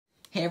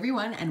Hey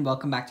everyone, and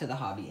welcome back to The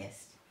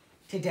Hobbyist.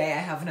 Today I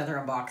have another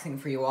unboxing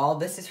for you all.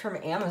 This is from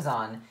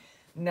Amazon.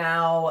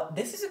 Now,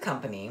 this is a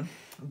company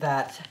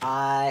that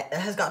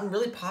has gotten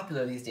really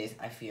popular these days,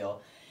 I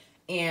feel.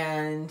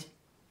 And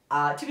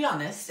to be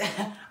honest,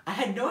 I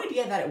had no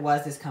idea that it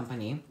was this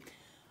company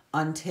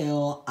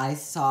until I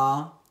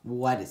saw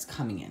what is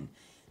coming in.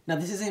 Now,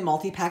 this is a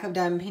multi-pack of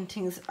diamond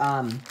paintings.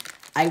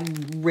 I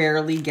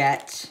rarely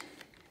get,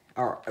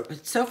 or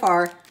so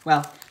far,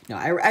 well, no,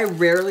 I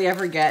rarely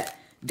ever get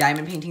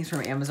diamond paintings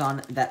from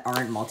Amazon that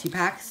aren't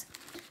multi-packs,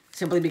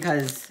 simply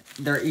because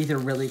they're either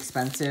really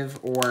expensive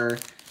or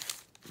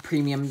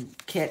premium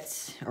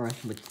kits, or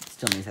which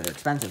still means that they're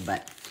expensive,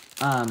 but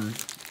oh,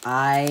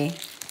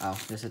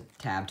 there's a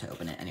tab to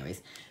open it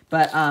anyways,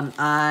 but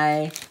anyways,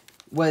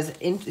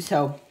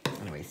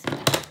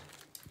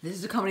 this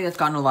is a company that's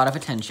gotten a lot of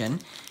attention,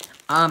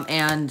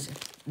 and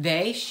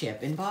they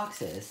ship in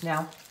boxes.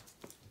 Now,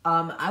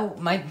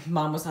 my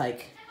mom was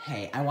like,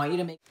 hey, I want you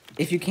to make,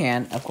 if you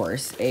can, of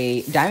course,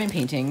 a diamond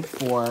painting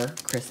for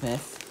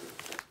Christmas.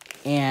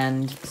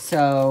 And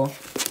so,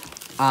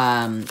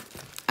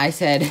 I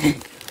said,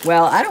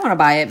 well, I don't want to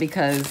buy it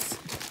because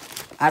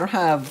I don't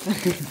have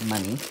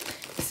money.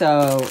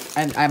 So,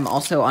 I'm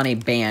also on a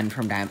ban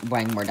from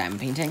buying more diamond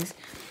paintings.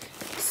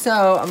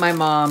 So, my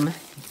mom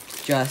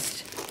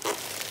just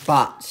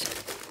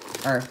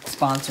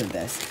sponsored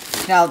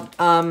this. Now,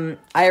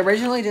 I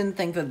originally didn't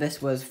think that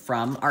this was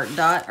from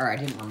ARTDOT, or I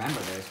didn't remember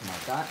that it was from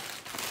ARTDOT.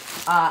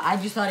 I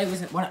just thought it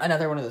was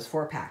another one of those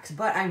 4-packs,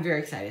 but I'm very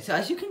excited. So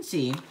as you can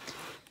see,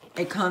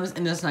 it comes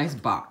in this nice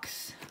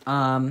box.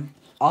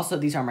 Also,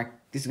 this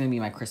is going to be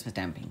my Christmas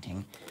diamond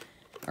painting,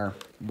 or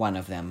one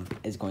of them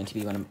is going to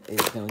be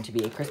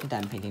a Christmas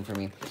diamond painting for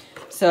me.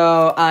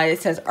 So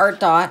it says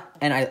ARTDOT,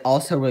 and I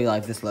also really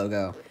like this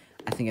logo.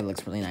 I think it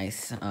looks really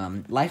nice.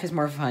 Life is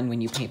more fun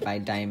when you paint by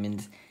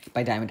diamond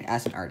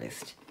as an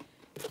artist.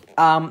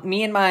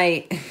 Me and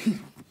my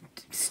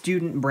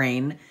student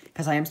brain,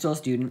 because I am still a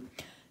student,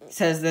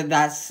 says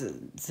that's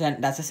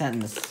a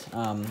sentence.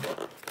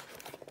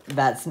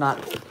 That's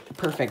not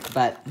perfect,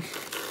 but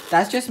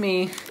that's just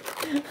me.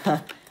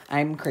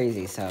 I'm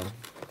crazy, so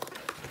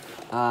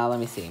let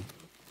me see.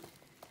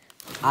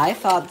 I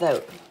thought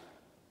that,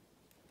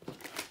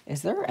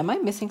 am I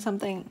missing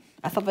something?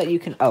 I thought that you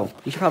can,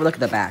 you should probably look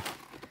at the back.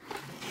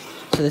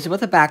 So this is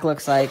what the back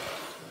looks like.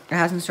 It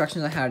has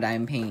instructions on how to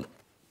diamond paint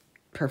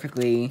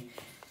perfectly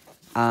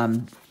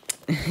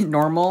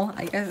normal,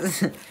 I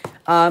guess.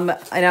 I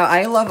know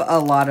I love a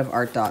lot of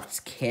ARTDOT's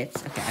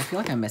kits. Okay, I feel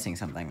like I'm missing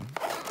something,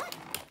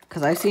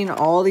 because I've seen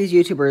all these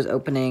YouTubers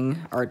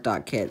opening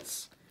ARTDOT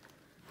kits,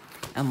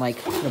 and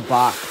like the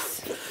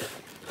box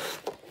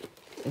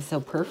is so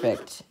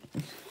perfect.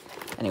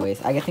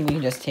 Anyways, I think we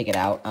can just take it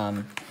out.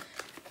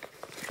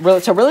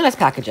 Really nice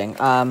packaging.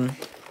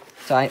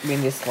 So we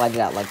can just slide it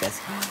out like this.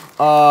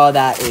 Oh,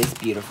 that is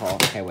beautiful.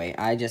 Okay, wait,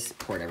 I just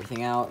poured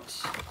everything out.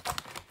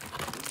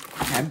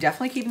 Okay, I'm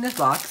definitely keeping this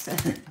box.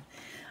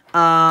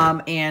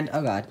 And,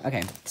 oh god,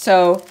 okay.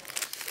 So,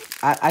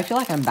 I feel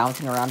like I'm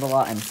bouncing around a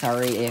lot. I'm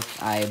sorry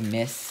if I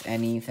miss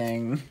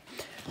anything.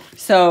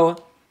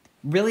 So,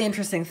 really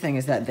interesting thing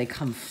is that they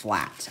come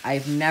flat.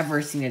 I've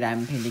never seen a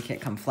diamond painting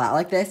kit come flat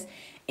like this.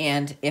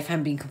 And if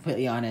I'm being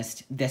completely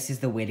honest, this is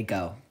the way to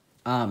go.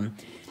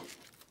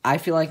 I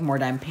feel like more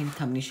diamond paint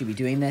companies should be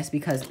doing this,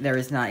 because there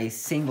is not a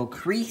single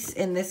crease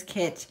in this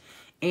kit,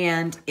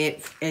 and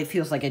it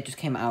feels like it just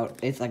came out,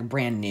 it's like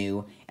brand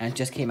new, and it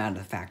just came out of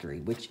the factory,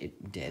 which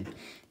it did.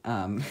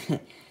 And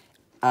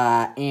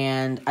I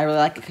really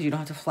like it because you don't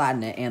have to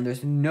flatten it, and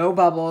there's no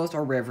bubbles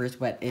or rivers,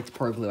 but it's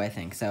pour glue, I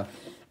think, so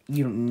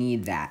you don't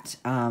need that.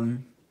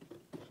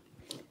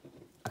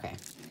 Okay,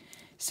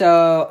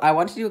 so I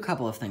want to do a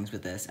couple of things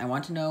with this. I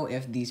want to know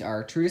if these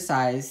are true to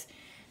size,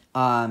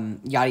 yada,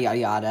 yada,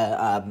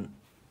 yada.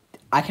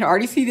 I can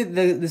already see that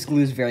this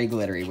glue is very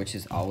glittery, which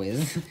is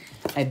always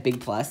a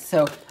big plus.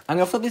 So I'm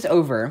going to flip this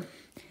over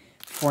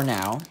for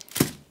now,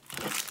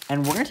 and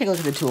we're going to take a look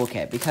at the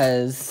toolkit,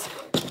 because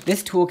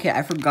this toolkit,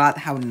 I forgot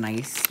how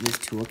nice this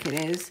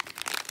toolkit is.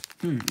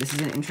 This is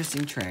an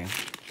interesting tray.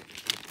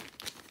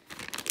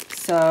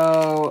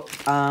 So,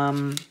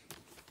 okay,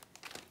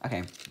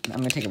 I'm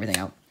going to take everything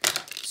out.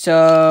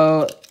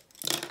 So,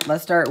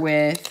 let's start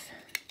with,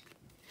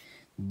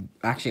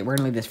 actually, we're going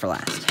to leave this for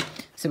last.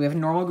 So we have a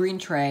normal green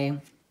tray.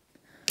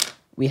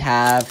 We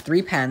have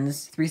 3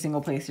 pens, 3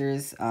 single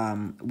placers,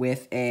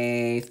 with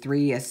a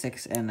 3, a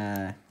 6, and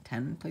a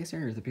 10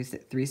 placer, or the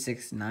 3,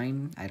 6,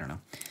 9, I don't know.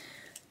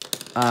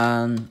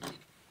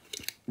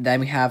 Then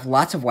we have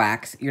lots of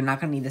wax. You're not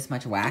going to need this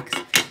much wax.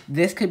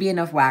 This could be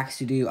enough wax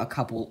to do a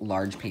couple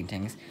large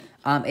paintings.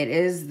 It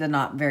is the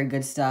not very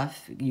good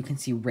stuff. You can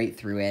see right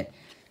through it.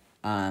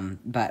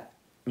 But,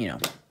 you know,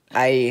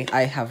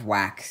 I have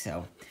wax,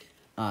 so...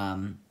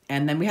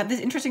 and then we have this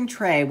interesting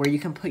tray where you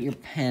can put your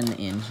pen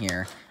in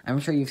here. I'm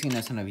sure you've seen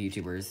a ton of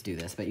YouTubers do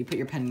this, but you put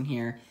your pen in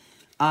here.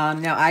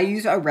 Now, I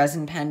use a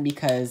resin pen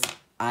because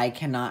I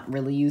cannot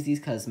really use these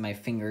because my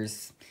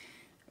fingers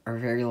are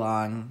very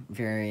long,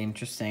 very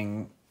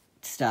interesting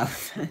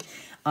stuff.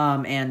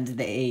 and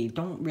they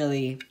don't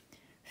really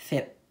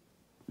fit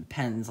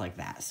pens like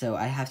that. So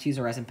I have to use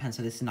a resin pen,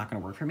 so this is not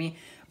going to work for me.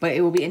 But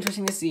it will be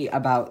interesting to see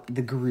about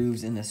the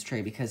grooves in this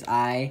tray because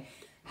I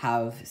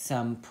have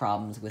some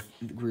problems with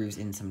grooves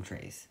in some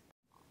trays.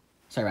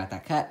 Sorry about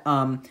that cut.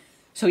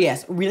 So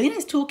yes, really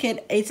nice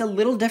toolkit. It's a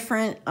little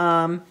different,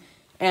 and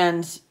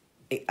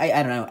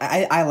I don't know.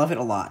 I love it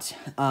a lot.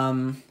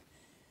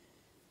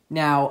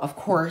 Now, of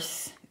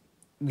course,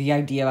 the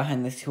idea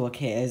behind this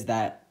toolkit is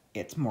that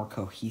it's more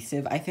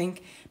cohesive, I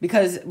think,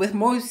 because with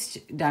most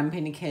diamond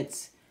painting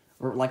kits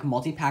or like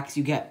multi-packs,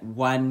 you get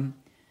one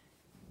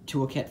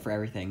toolkit for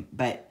everything,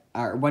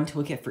 or one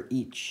toolkit for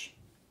each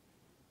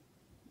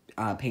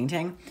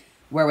painting.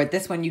 Where with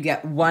this one, you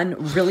get one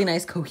really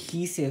nice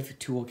cohesive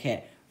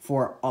toolkit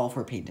for all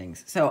 4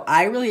 paintings. So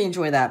I really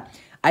enjoy that.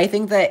 I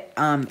think that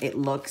it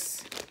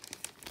looks...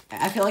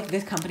 I feel like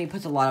this company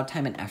puts a lot of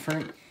time and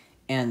effort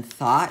and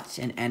thought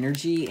and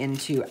energy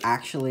into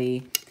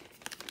actually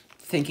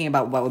thinking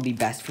about what would be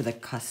best for the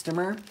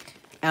customer.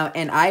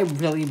 And I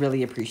really,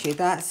 really appreciate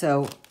that.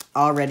 So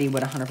already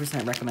would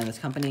 100% recommend this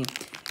company,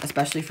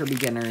 especially for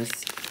beginners.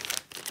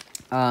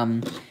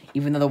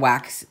 Even though the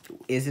wax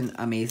isn't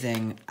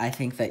amazing, I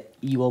think that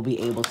you will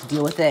be able to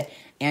deal with it,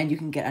 and you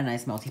can get a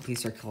nice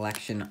multi-piecer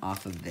collection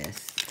off of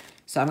this.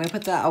 So I'm going to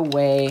put that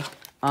away.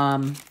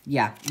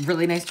 Yeah,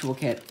 really nice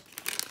toolkit.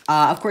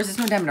 Of course, it's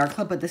no Diamond Art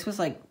Club, but this was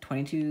like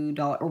 $22,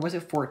 or was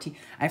it $14?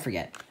 I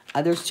forget.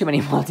 There's too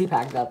many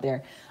multi-packs out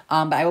there.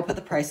 But I will put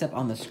the price up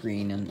on the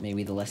screen and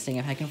maybe the listing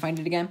if I can find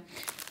it again.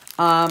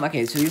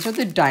 Okay, so these are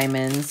the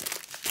diamonds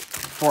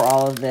for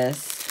all of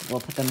this.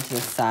 We'll put them to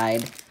the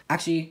side.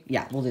 Actually,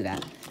 yeah, we'll do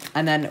that.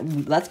 And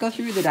then let's go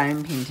through the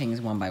diamond paintings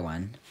one by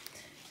one.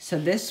 So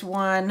this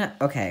one,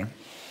 okay.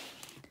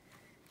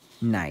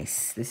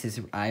 Nice. This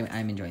is,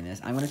 I'm enjoying this.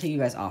 I'm going to take you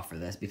guys off for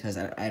this because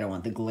I don't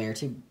want the glare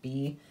to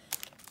be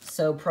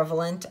so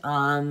prevalent.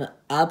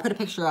 I'll put a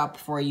picture up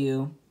for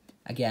you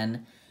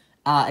again.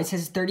 It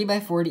says 30 by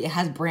 40. It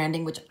has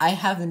branding, which I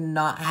have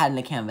not had in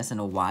a canvas in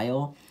a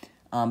while.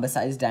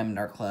 Besides Diamond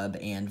Art Club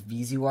and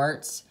Vizu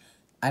Arts.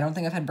 I don't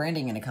think I've had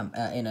branding in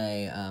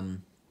a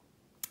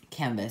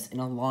canvas in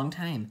a long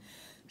time.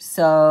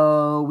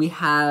 So we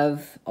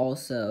have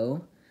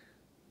also,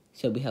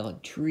 we have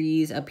like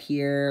trees up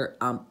here.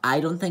 I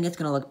don't think it's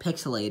gonna look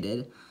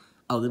pixelated.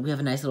 Oh, then we have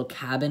a nice little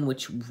cabin,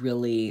 which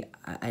really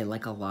I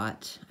like a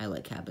lot. I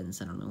like cabins,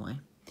 I don't know why.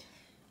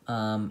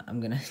 I'm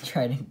gonna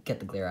try to get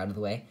the glare out of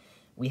the way.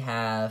 We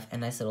have a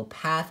nice little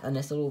path, a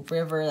nice little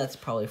river that's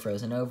probably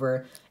frozen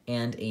over,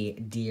 and a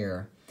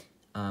deer,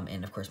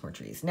 and of course more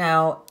trees.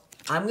 Now,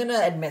 I'm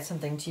gonna admit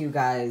something to you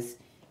guys,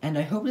 and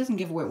I hope it doesn't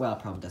give away, well, it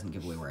probably doesn't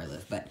give away where I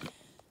live, but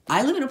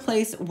I live in a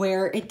place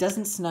where it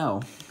doesn't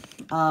snow.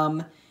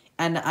 And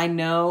I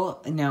know,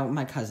 now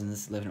my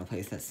cousins live in a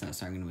place that snows,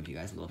 so I'm gonna move you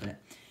guys a little bit.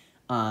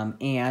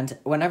 And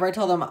whenever I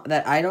tell them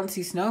that I don't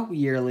see snow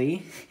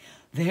yearly,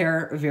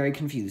 they're very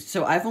confused.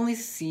 So I've only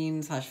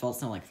seen / felt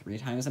snow like 3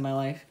 times in my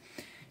life.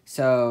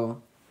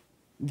 So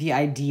the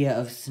idea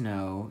of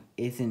snow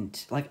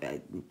isn't, like,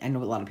 I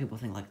know a lot of people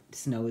think, like,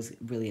 snow is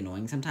really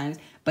annoying sometimes,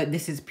 but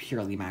this is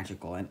purely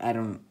magical, and I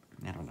don't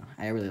know.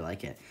 I really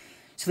like it.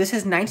 So this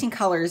has 19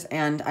 colors,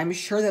 and I'm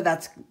sure that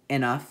that's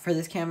enough for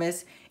this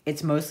canvas.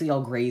 It's mostly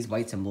all grays,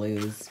 whites, and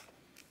blues.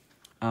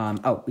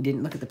 Oh, we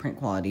didn't look at the print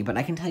quality, but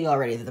I can tell you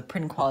already that the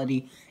print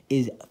quality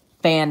is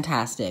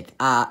fantastic.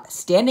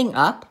 Standing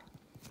up,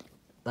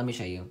 let me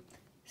show you.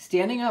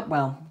 Standing up,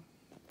 well,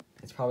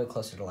 it's probably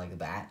closer to like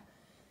that.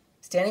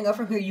 Standing up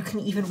from here, you can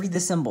even read the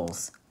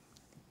symbols.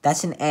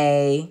 That's an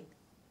A.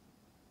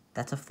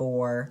 That's a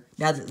 4.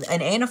 Now,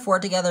 an A and a 4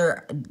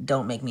 together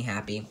don't make me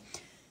happy.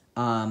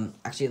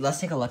 Actually, let's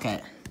take a look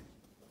at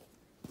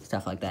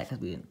stuff like that, because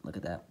we didn't look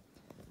at that.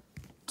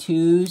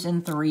 2s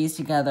and 3s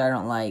together, I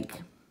don't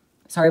like.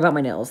 Sorry about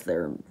my nails,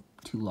 they're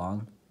too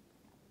long.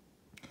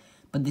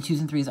 But the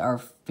 2s and 3s are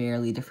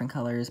fairly different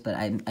colors, but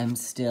I'm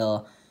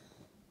still...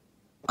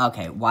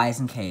 Okay, Y's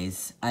and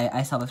K's.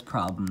 I saw this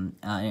problem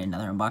in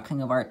another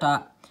unboxing of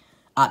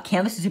ARTDOT.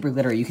 Canvas is super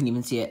glittery. You can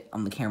even see it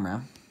on the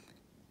camera.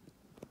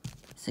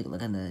 Let's take a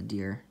look at the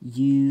deer.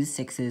 U's,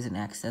 6s, and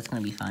X. That's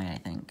going to be fine, I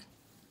think.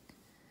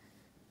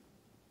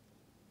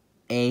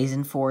 A's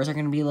and 4s are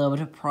going to be a little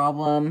bit of a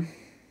problem.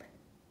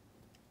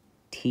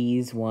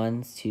 T's,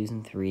 1s, 2s,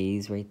 and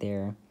 3s right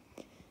there.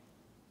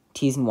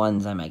 T's and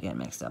 1s I might get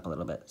mixed up a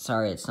little bit.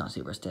 Sorry, it's not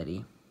super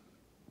steady.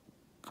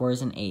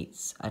 4s and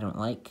 8s I don't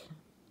like.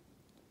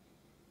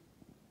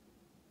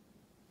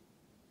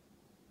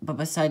 But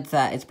besides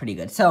that, it's pretty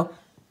good. So,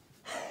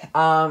 if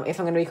I'm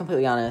going to be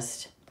completely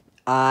honest,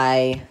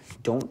 I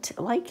don't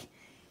like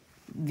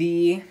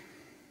the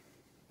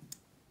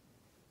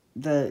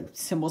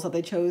symbols that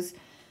they chose.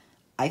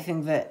 I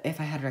think that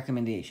if I had a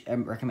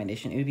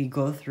recommendation, it would be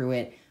go through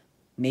it,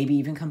 maybe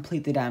even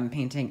complete the diamond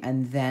painting,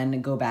 and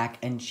then go back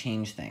and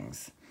change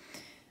things.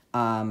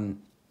 I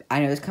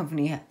know this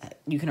company,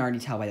 you can already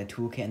tell by the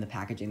toolkit and the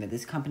packaging that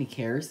this company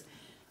cares.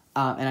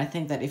 And I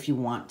think that if you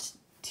want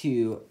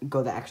to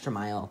go the extra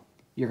mile,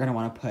 you're going to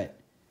want to put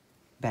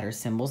better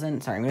symbols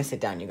in. Sorry, I'm going to sit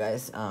down, you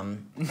guys,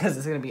 because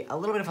it's going to be a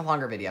little bit of a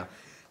longer video.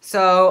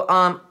 So,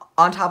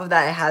 on top of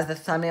that, it has the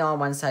thumbnail on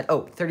one side.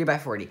 Oh, 30 by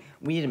 40.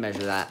 We need to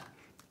measure that.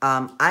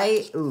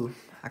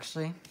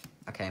 Actually,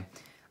 okay.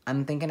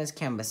 I'm thinking it's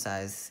canvas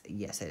size.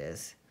 Yes, it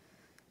is.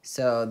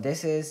 So,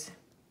 this is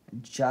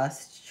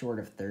just short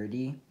of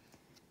 30.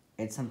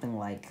 It's something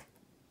like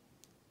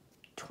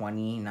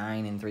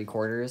 29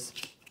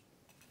 3/4.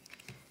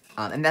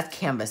 And that's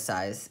canvas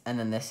size. And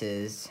then this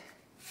is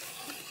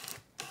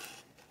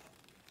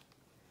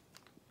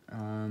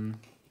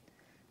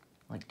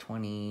like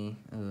 20.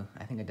 Ooh,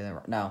 I think I did that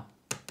wrong. No,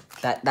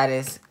 that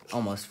is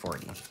almost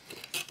 40.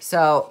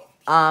 So,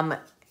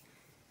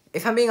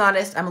 if I'm being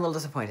honest, I'm a little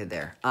disappointed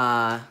there.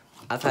 I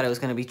thought it was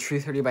gonna be true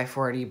 30 by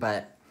 40,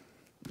 but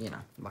you know,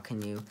 what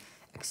can you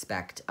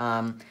expect?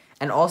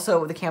 And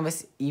also the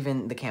canvas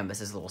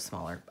is a little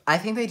smaller. I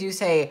think they do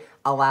say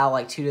allow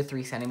like 2 to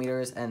 3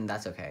 centimeters, and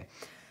that's okay.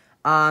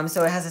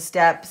 So it has a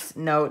steps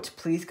note.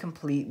 Please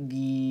complete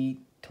the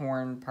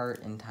torn part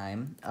in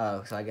time.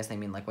 Oh, so I guess they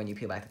mean like when you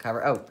peel back the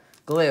cover. Oh,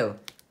 glue,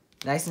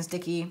 nice and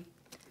sticky.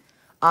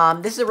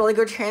 This is a really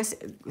good chance.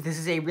 This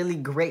is a really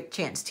great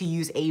chance to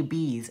use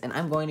ABs, and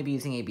I'm going to be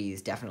using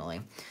ABs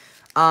definitely.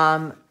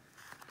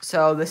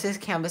 So this is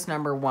canvas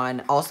number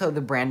 1. Also,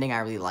 the branding I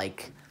really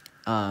like.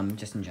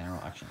 Just in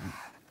general, actually,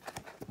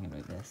 I'm gonna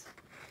move this.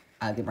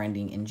 I like the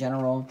branding in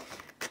general.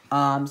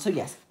 So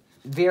yes,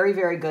 very,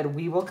 very good.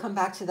 We will come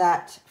back to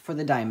that for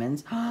the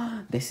diamonds.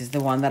 This is the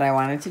one that I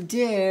wanted to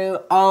do.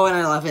 Oh, and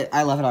I love it.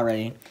 I love it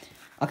already.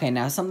 Okay,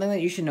 now something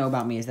that you should know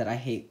about me is that I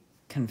hate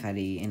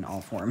confetti in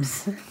all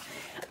forms.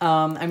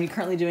 I'm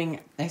currently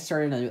I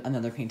started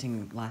another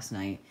painting last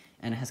night,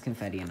 and it has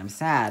confetti, and I'm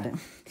sad.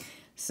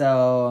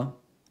 So,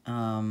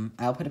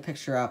 I'll put a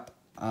picture up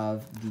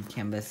of the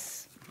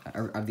canvas,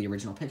 or of the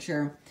original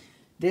picture.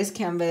 This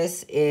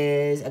canvas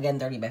is, again,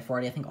 30 by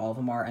 40. I think all of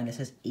them are, and this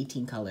has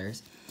 18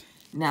 colors.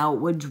 Now,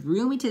 what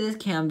drew me to this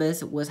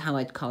canvas was how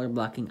much color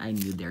blocking I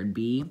knew there'd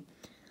be.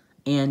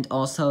 And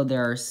also,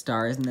 there are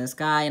stars in the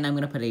sky, and I'm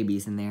going to put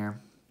ABs in there.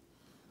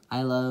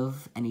 I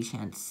love any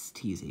chance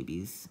to use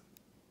ABs.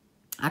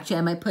 Actually,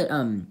 I might put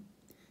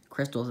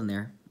crystals in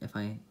there if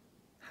I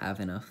have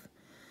enough.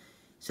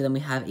 So then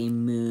we have a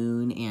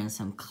moon and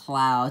some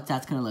clouds.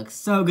 That's going to look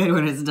so good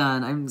when it's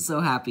done. I'm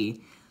so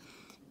happy.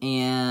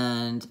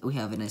 And we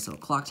have a nice little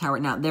clock tower.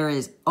 Now, there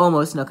is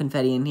almost no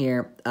confetti in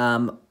here.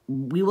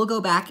 We will go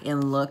back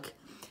and look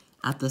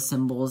at the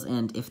symbols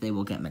and if they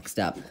will get mixed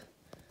up.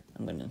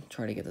 I'm going to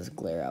try to get this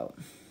glare out.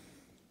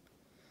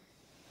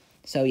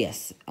 So,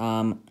 yes.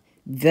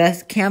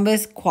 This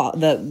canvas,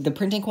 the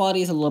printing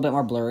quality is a little bit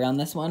more blurry on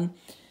this one.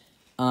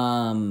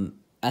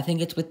 I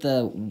think it's with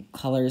the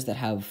colors that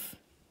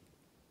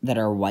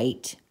are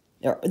white.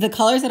 The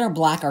colors that are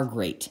black are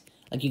great.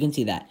 Like, you can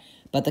see that.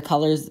 But the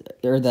colors,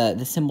 or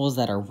the symbols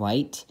that are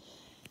white,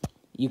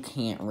 you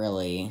can't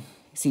really...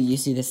 See, you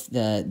see this,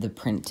 the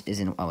print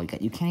isn't... Oh,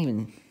 you can't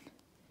even...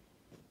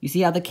 You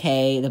see how the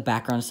K, the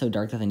background is so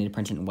dark that they need to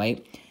print it in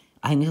white?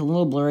 I think it's a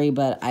little blurry,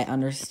 but I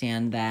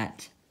understand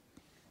that.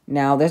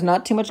 Now, there's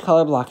not too much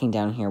color blocking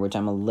down here, which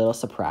I'm a little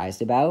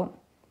surprised about.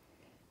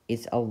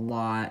 It's a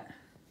lot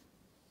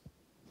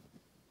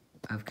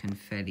of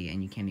confetti,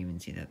 and you can't even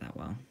see that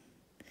well.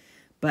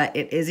 But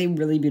it is a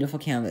really beautiful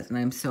canvas, and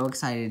I'm so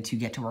excited to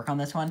get to work on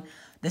this one.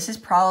 This is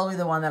probably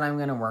the one that I'm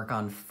going to work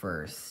on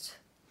first.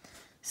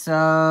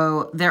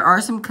 So, there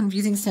are some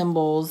confusing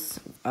symbols,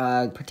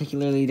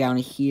 particularly down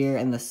here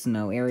in the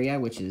snow area,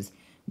 which is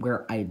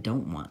where I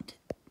don't want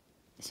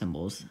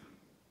symbols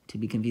to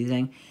be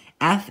confusing.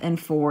 F and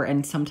 4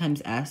 and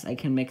sometimes S I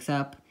can mix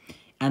up,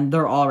 and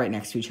they're all right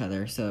next to each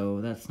other, so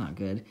that's not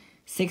good.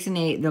 6 and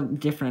 8, they're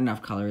different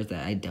enough colors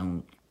that I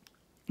don't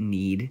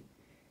need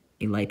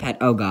a light pad.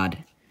 Oh,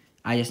 God.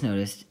 I just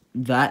noticed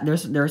that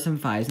there are some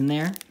 5s in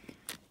there,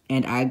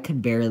 and I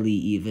could barely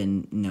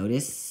even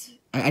notice.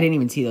 I didn't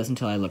even see those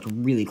until I looked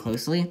really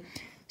closely,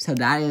 so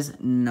that is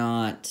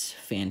not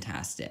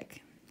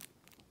fantastic.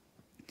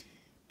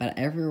 But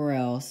everywhere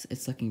else,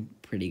 it's looking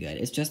pretty good.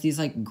 It's just these,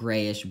 like,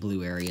 grayish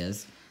blue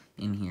areas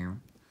in here.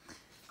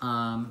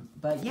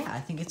 But, yeah, I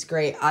think it's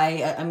great.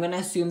 I'm going to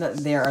assume that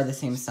they are the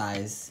same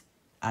size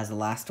as the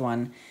last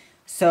one.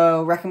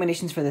 So,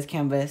 recommendations for this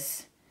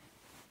canvas...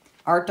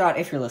 ARTDOT,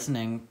 if you're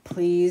listening,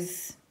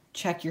 please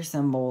check your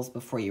symbols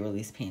before you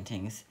release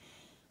paintings.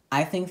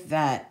 I think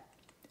that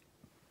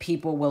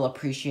people will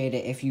appreciate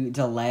it if you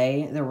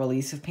delay the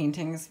release of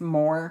paintings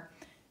more,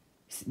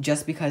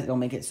 just because it'll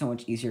make it so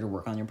much easier to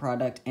work on your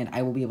product, and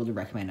I will be able to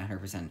recommend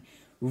 100%.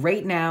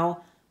 Right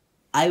now,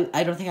 I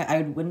don't think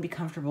I wouldn't be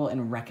comfortable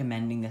in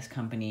recommending this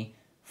company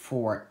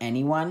for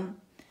anyone.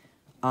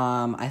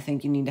 I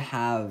think you need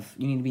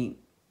to be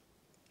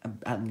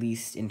at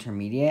least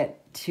intermediate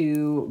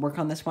to work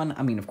on this one.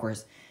 I mean, of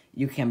course,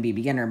 you can be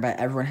beginner, but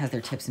everyone has their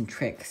tips and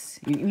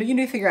tricks. You need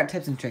to figure out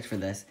tips and tricks for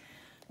this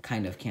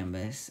kind of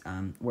canvas,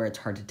 where it's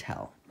hard to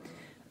tell.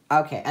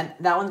 Okay, and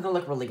that one's gonna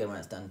look really good when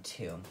it's done,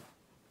 too.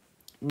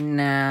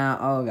 Now,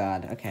 oh,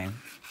 God, okay.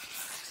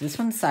 So this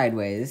one's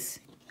sideways.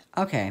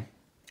 Okay,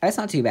 that's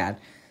not too bad.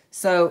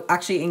 So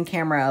actually in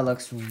camera it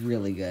looks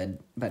really good,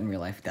 but in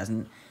real life it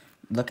doesn't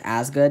look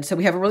as good. So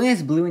we have a really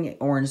nice blue and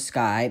orange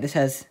sky. This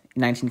has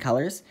 19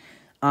 colors.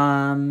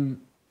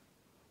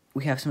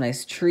 We have some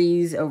nice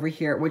trees over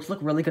here, which look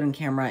really good in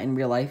camera. In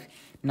real life,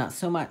 not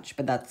so much,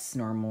 but that's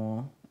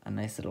normal. A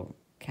nice little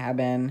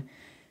cabin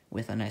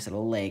with a nice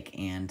little lake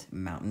and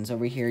mountains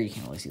over here. You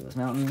can't really see those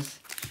mountains.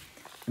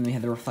 And we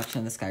have the reflection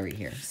of the sky right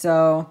here.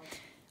 So,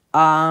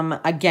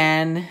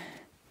 again,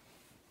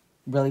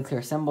 really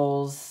clear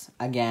symbols.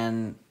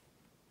 Again,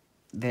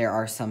 there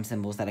are some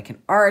symbols that I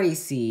can already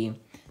see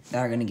that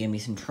are going to give me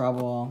some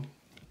trouble.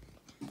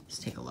 Let's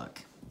take a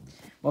look.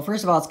 Well,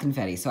 first of all, it's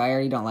confetti, so I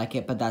already don't like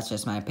it, but that's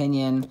just my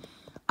opinion.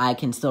 I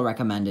can still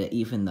recommend it,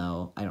 even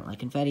though I don't like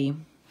confetti.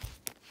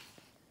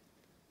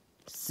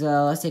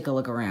 So, let's take a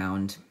look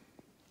around.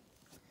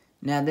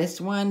 Now, this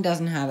one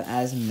doesn't have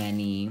as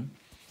many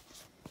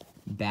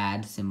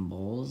bad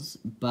symbols,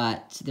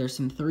 but there's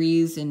some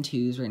 3s and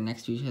 2s right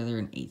next to each other,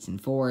 and 8s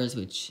and 4s,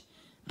 which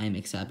I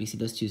mix up. You see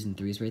those 2s and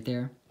 3s right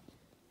there?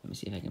 Let me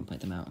see if I can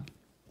point them out.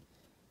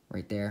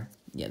 Right there.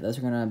 Yeah, those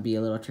are going to be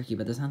a little tricky,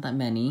 but there's not that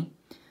many.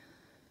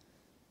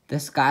 The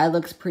sky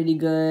looks pretty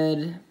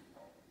good.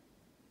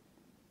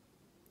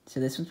 So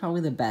this one's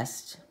probably the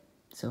best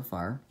so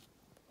far.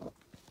 All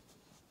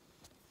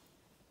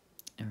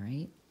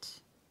right.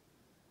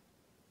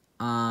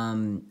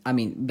 I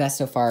mean, best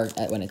so far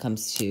when it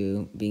comes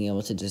to being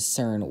able to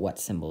discern what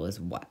symbol is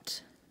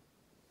what.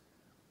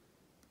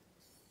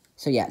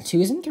 So yeah,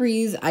 2s and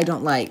 3s I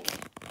don't like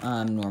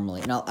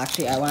normally. Now,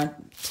 actually, I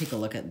want to take a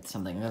look at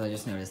something because I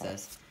just noticed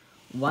this.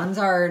 1s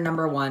are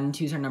number 1,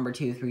 2s are number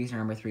 2, 3s are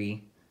number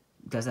 3.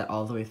 Does that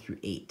all the way through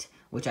 8,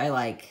 which I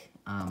like.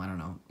 I don't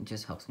know. It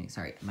just helps me.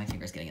 Sorry, my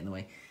finger's getting in the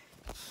way.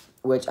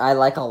 Which I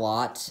like a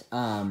lot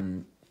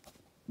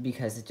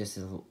because it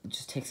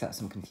just takes out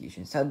some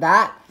confusion. So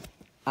that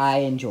I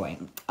enjoy.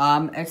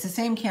 It's the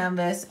same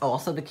canvas.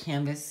 Also, the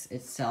canvas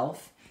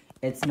itself.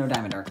 It's no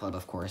Diamond Art Club,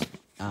 of course.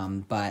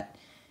 But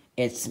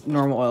it's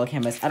normal oil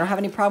canvas. I don't have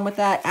any problem with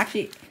that.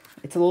 Actually,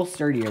 it's a little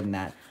sturdier than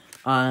that,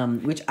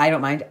 which I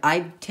don't mind.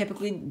 I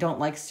typically don't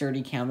like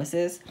sturdy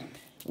canvases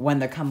when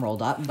they come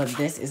rolled up, but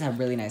this is a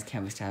really nice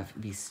canvas to have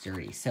be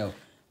sturdy. So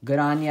good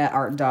on ya,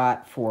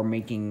 ARTDOT, for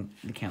making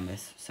the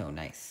canvas so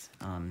nice,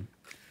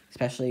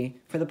 especially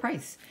for the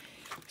price.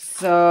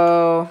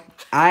 So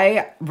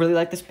I really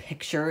like this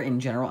picture in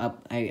general.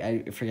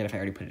 I forget if I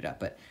already put it up,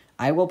 but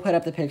I will put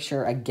up the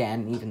picture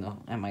again, even though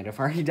I might have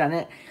already done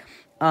it,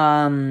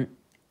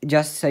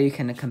 just so you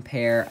can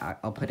compare.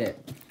 I'll put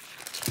it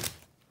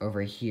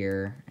over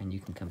here, and you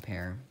can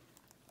compare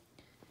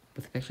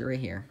with the picture right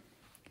here.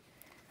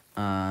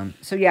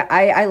 So yeah,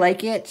 I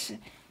like it.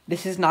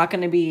 This is not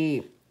going to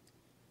be,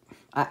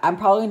 I'm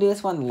probably going to do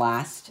this one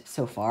last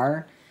so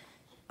far,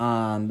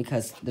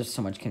 because there's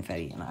so much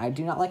confetti, and I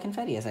do not like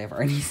confetti, as I've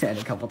already said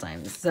a couple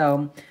times.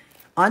 So,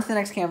 on to the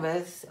next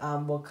canvas.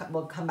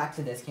 We'll come back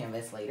to this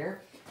canvas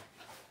later.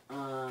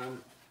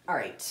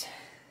 Alright,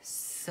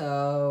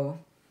 so,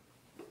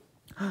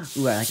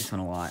 ooh, I like this one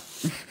a lot.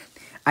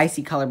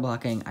 Icy color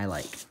blocking, I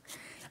like.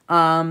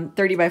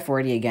 30 by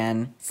 40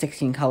 again,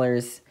 16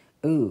 colors.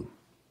 Ooh,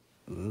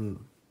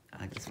 I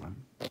like this one.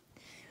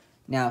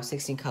 Now,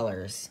 16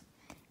 colors.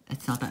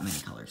 It's not that many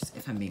colors,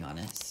 if I'm being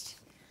honest.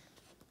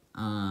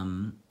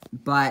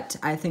 But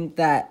I think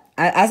that,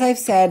 as I've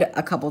said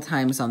a couple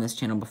times on this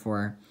channel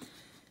before,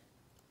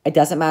 it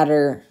doesn't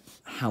matter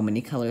how many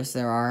colors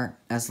there are,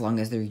 as long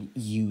as they're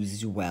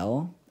used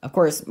well. Of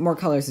course, more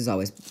colors is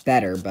always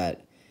better,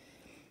 but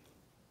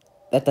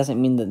that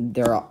doesn't mean that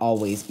they're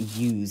always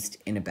used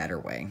in a better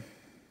way.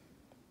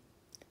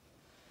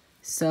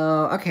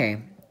 So,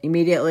 okay.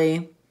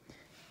 Immediately,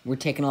 we're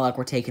taking a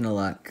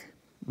look.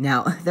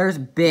 Now, there's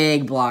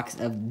big blocks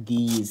of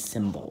these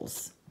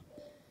symbols.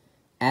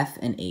 F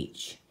and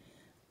H.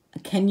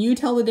 Can you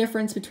tell the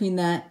difference between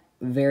that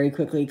very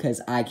quickly?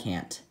 Because I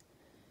can't.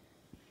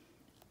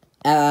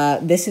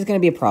 This is going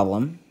to be a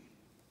problem.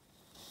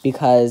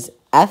 Because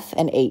F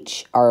and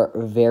H are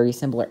very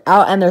similar.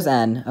 Oh, and there's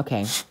N.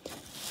 Okay.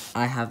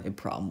 I have a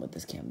problem with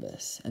this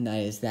canvas. And that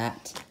is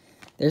that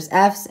there's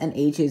F's and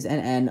H's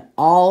and N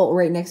all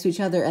right next to each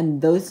other,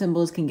 and those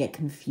symbols can get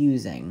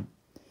confusing.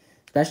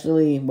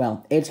 Especially,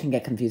 well, H can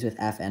get confused with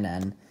F and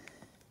N.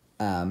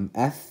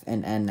 F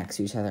and N next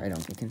to each other, I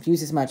don't get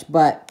confused as much,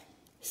 but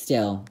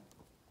still,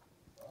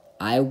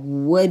 I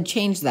would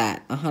change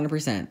that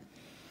 100%.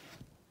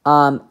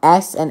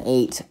 S and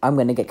 8, I'm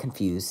going to get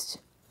confused.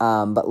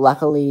 But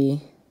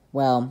luckily,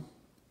 well,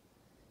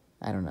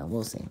 I don't know,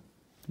 we'll see.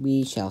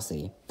 We shall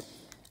see.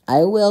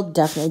 I will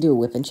definitely do a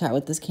whip and chat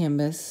with this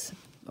canvas,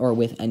 or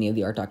with any of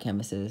the ARTDOT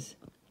canvases,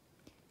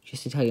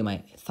 just to tell you my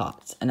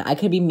thoughts. And I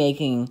could be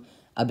making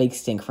a big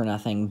stink for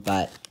nothing,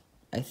 but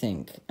I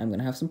think I'm going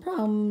to have some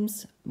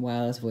problems.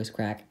 Wow, this voice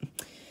crack.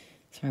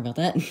 Sorry about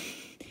that.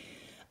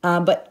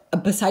 But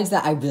besides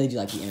that, I really do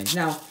like the image.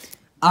 Now,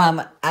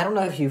 I don't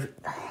know if you've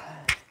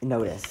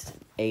noticed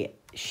a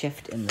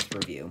shift in this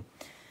review.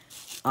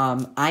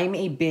 I'm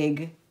a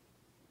big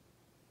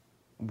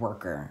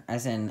worker,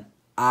 as in,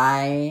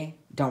 I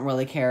don't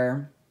really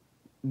care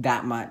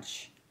that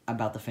much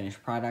about the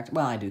finished product.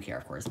 Well, I do care,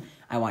 of course.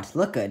 I want it to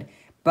look good.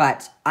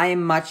 But I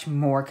am much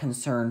more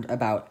concerned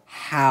about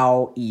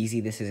how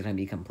easy this is going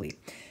to be complete.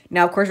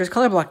 Now, of course, there's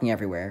color blocking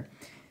everywhere.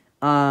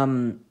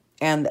 And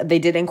they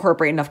did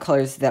incorporate enough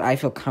colors that I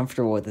feel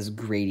comfortable with this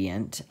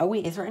gradient. Oh,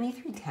 wait, is there any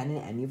 310 in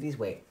any of these?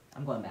 Wait,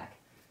 I'm going back.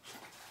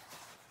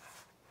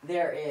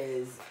 There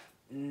is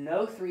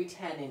no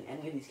 310 in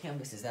any of these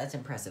canvases. That's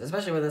impressive,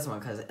 especially with this one,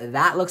 because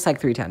that looks like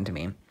 310 to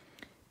me.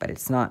 But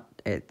it's not.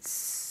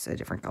 It's a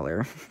different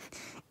color.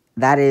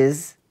 That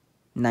is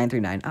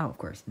 939. Oh, of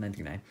course,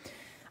 939.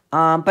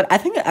 But I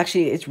think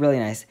actually it's really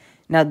nice.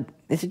 Now,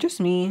 is it just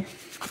me,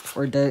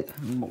 or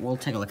we'll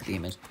take a look at the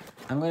image.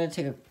 I'm going to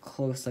take a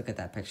close look at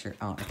that picture.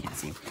 Oh, I can't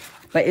see.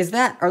 But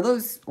are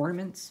those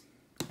ornaments?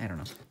 I don't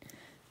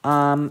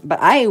know. But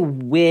I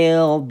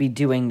will be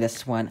doing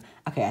this one.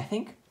 Okay, I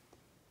think,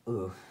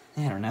 ooh,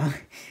 I don't know.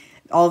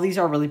 All these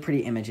are really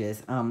pretty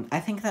images. I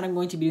think that I'm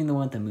going to be doing the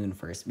one with the moon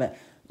first. But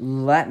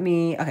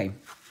okay.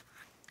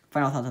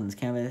 Final thoughts on this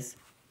canvas.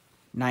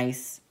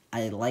 Nice.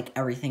 I like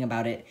everything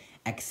about it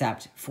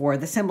except for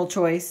the symbol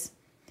choice.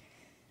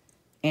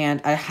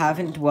 And I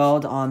haven't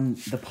dwelled on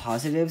the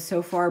positives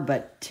so far,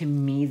 but to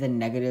me, the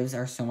negatives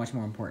are so much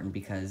more important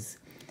because,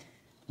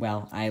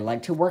 well, I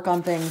like to work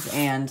on things,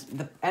 and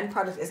the end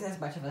product isn't as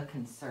much of a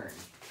concern.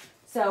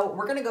 So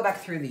we're going to go back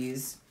through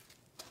these,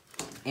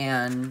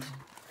 and,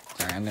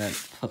 sorry, I'm going to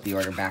flip the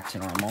order back to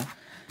normal.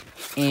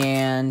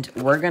 And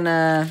we're going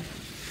to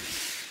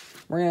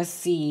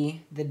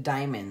see the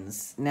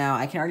diamonds. Now,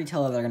 I can already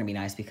tell that they're going to be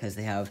nice because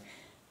they have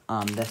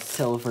the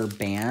silver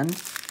band.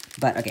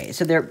 But, okay,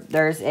 so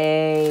there's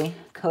a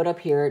code up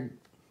here.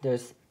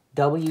 There's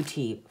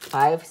WT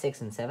 5,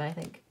 6, and 7, I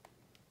think.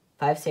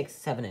 5, 6,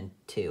 7, and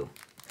 2.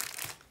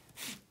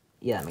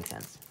 Yeah, that makes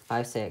sense.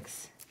 5,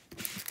 6.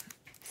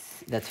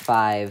 That's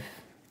 5.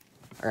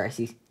 Or, I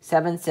see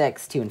 7,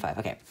 6, 2, and 5.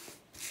 Okay.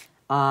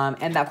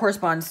 And that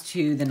corresponds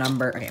to the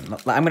number. Okay,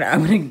 I'm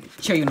gonna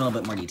show you in a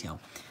little bit more detail.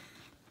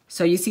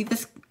 So you see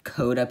this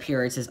code up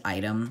here. It says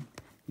item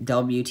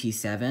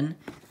WT7.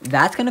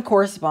 That's gonna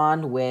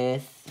correspond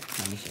with.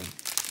 Let me show you.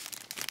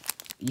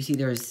 You see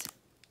there's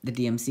the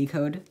DMC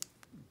code,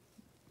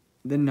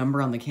 the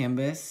number on the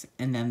canvas,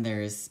 and then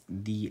there's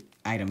the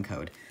item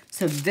code.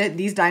 So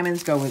these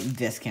diamonds go with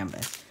this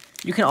canvas.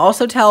 You can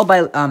also tell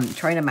by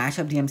trying to match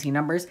up DMC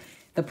numbers.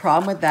 The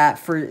problem with that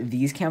for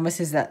these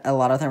canvases that a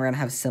lot of them are going to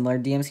have similar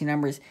DMC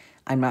numbers.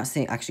 I'm not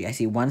saying, actually, I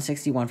see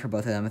 161 for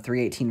both of them,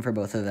 318 for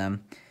both of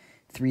them,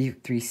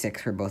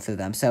 336 for both of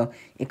them. So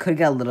it could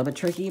get a little bit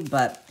tricky,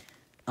 but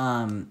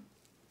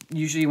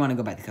usually you want to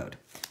go by the code.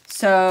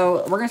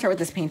 So we're going to start with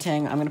this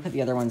painting. I'm going to put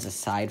the other ones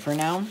aside for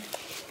now.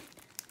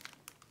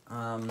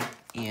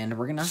 And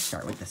we're going to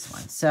start with this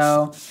one.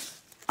 So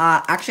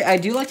actually, I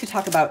do like to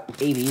talk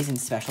about ABs and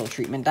special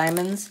treatment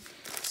diamonds.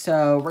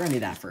 So we're going to do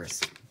that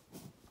first.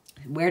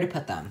 Where to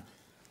put them?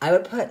 I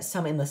would put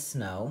some in the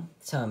snow,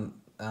 some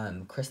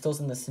crystals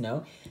in the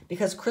snow,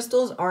 because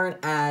crystals aren't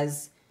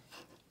as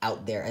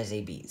out there as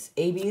ABs.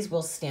 ABs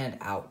will stand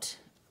out.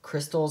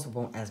 Crystals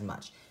won't as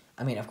much.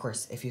 I mean, of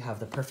course, if you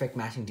have the perfect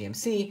matching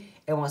DMC,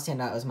 it won't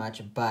stand out as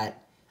much,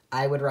 but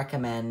I would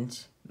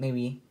recommend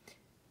maybe,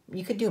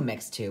 you could do a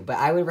mix too, but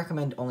I would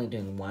recommend only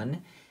doing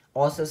one.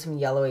 Also, some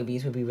yellow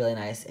ABs would be really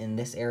nice in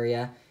this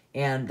area,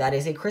 and that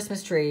is a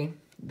Christmas tree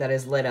that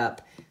is lit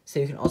up, so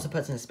you can also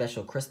put some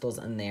special crystals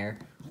in there,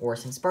 or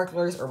some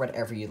sparklers, or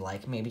whatever you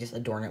like. Maybe just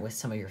adorn it with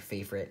some of your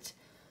favorite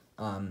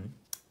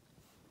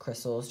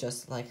crystals,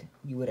 just like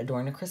you would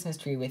adorn a Christmas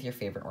tree with your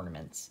favorite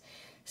ornaments.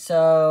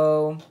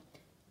 So,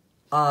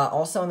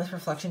 also in this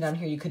reflection down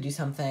here, you could do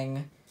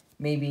something,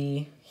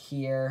 maybe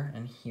here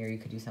and here you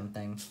could do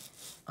something,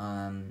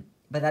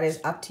 but that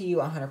is up to you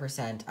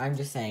 100%. I'm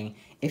just saying,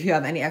 if you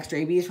have any extra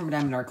ABs from a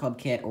Diamond Art Club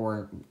kit,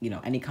 or, you know,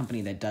 any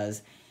company that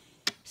does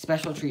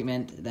special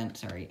treatment, then,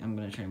 sorry, I'm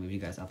going to try to move you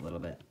guys up a little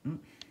bit.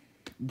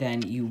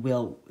 Then you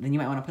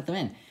might want to put them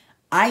in.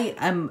 I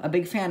am a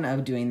big fan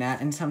of doing that,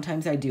 and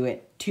sometimes I do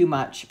it too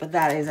much, but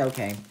that is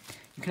okay.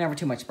 You can never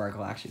too much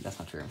sparkle, actually, that's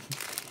not true.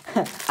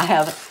 I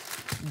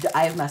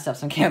have messed up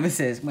some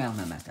canvases. Well,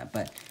 not messed up,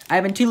 but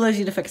I've been too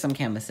lazy to fix some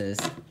canvases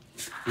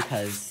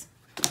because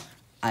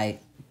I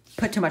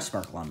put too much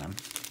sparkle on them.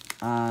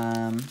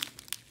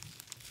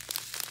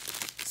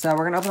 So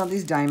we're going to open up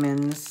these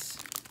diamonds,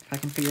 if I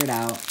can figure it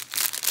out.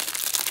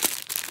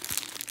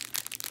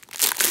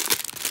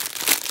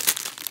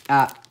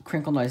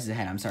 Crinkle noises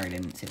ahead. I'm sorry, I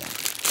didn't see that.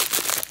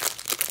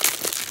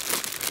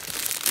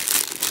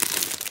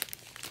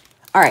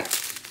 Alright,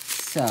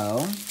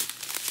 so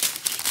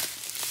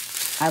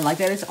I like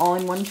that it's all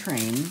in one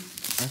train.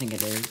 I think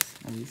it is,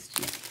 at least,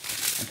 yeah.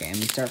 Okay, I'm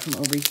gonna start from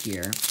over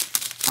here.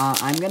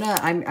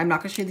 I'm not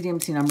gonna show you the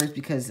DMC numbers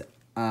because,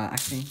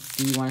 actually,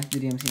 do you want to do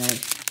the DMC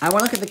numbers? I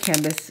want to look at the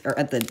canvas, or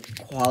at the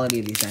quality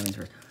of these diamonds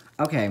first.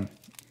 Okay,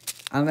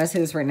 I'm gonna say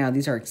this right now,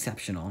 these are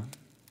exceptional.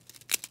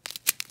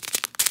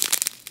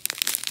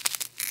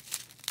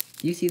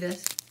 You see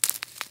this?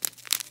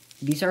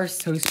 These are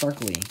so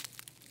sparkly.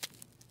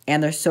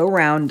 And they're so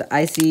round.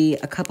 I see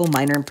a couple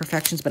minor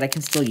imperfections, but I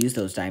can still use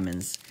those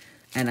diamonds.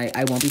 And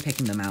I won't be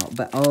picking them out.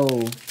 But,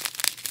 oh.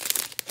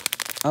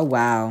 Oh,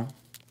 wow.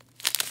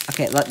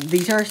 Okay,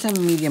 these are some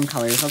medium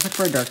colors. Let's look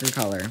for a darker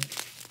color.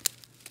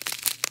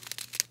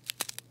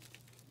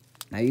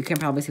 Now, you can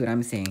probably see what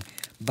I'm seeing.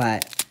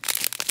 But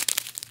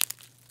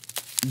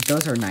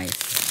those are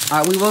nice.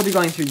 We will be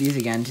going through these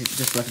again to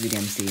just look at the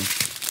DMC.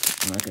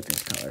 And look at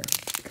this color.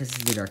 Because this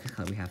is the darkest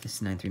color we have. This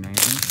is 939, I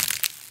think.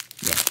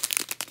 Yeah.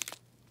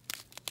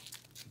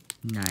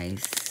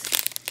 Nice.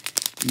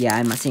 Yeah,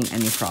 I'm not seeing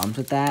any problems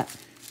with that.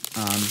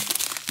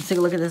 Let's take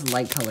a look at this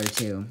light color,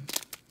 too.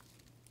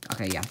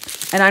 Okay, yeah.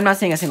 And I'm not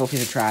seeing a single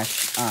piece of trash.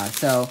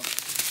 So,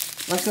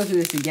 let's go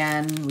through this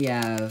again. We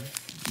have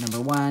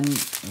number 1. I'm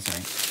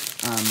sorry.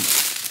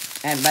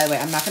 And by the way,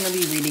 I'm not going to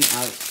be reading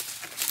out...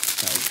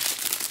 Sorry.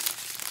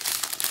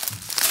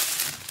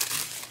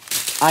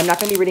 I'm not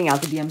going to be reading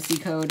out the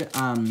DMC code,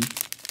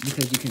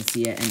 because you can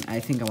see it, and I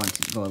think I want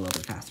to go a little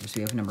bit faster. So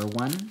we have number 1,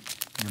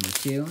 number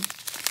 2,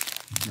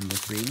 number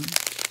 3,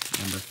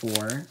 number 4,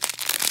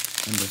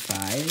 number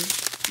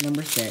 5,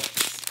 number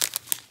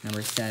 6,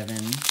 number 7,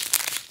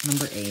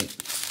 number 8,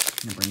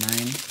 number 9,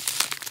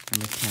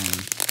 number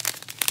 10.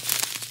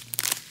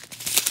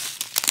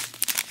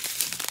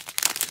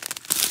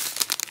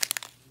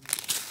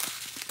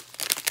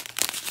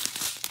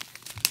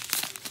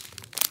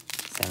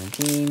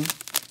 $17,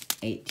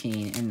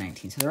 18, and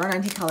 19. So there are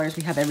 19 colors.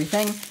 We have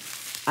everything.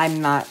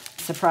 I'm not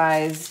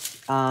surprised.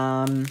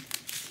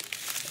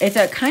 It's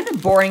a kind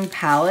of boring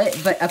palette,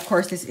 but of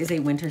course this is a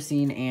winter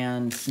scene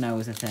and snow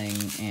is a thing,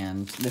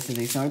 and this is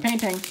a snowy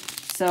painting,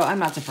 so I'm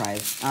not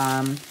surprised.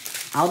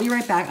 I'll be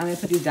right back. I'm going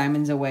to put these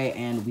diamonds away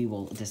and we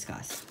will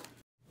discuss.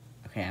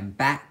 Okay, I'm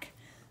back.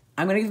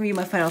 I'm going to give you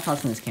my final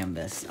thoughts on this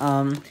canvas.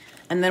 And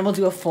then we'll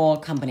do a full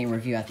company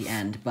review at the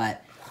end,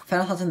 but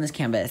final thoughts on this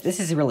canvas.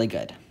 This is really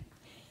good.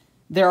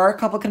 There are a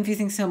couple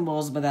confusing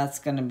symbols, but that's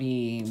going to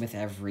be with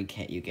every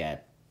kit you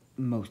get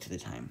most of the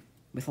time.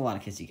 With a lot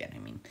of kits you get, I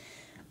mean.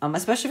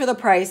 Especially for the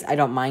price, I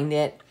don't mind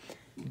it,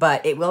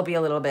 but it will be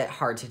a little bit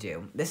hard to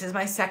do. This is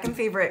my second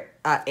favorite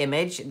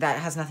image that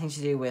has nothing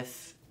to do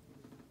with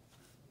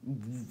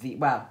the...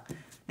 Wow.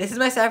 This is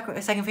my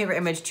second favorite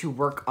image to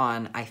work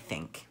on, I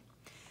think.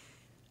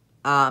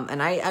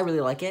 And I really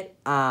like it.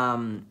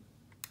 My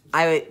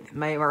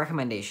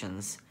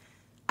recommendations.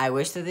 I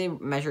wish that they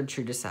measured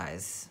true to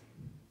size.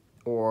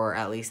 Or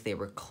at least they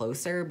were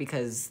closer,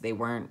 because they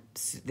weren't...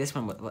 This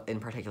one in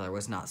particular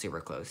was not super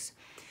close.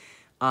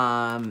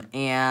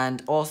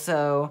 And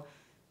also,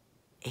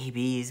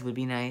 ABs would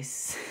be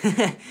nice.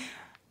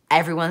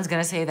 Everyone's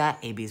gonna say that.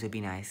 ABs would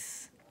be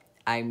nice.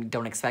 I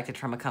don't expect it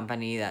from a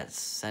company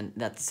that's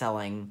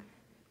selling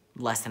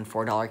less than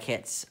 $4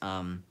 kits.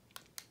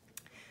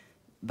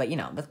 But, you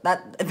know,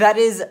 that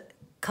is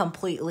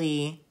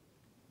completely...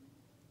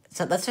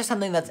 So that's just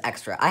something that's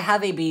extra. I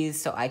have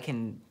ABs, so I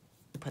can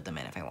put them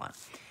in if I want.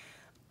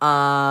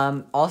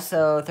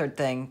 Also, third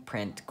thing,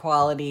 print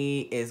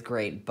quality is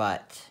great,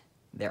 but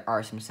there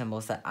are some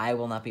symbols that I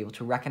will not be able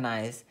to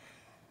recognize,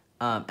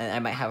 and I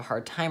might have a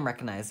hard time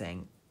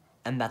recognizing,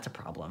 and that's a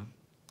problem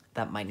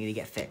that might need to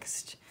get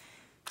fixed.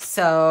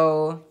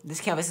 So,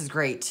 this canvas is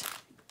great.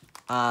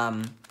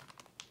 The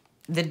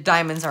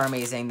diamonds are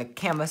amazing. The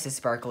canvas is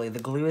sparkly. The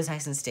glue is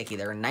nice and sticky.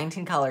 There are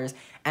 19 colors,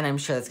 and I'm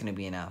sure that's going to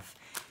be enough.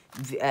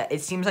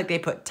 It seems like they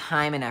put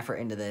time and effort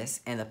into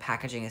this, and the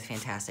packaging is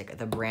fantastic.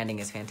 The branding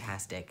is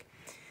fantastic.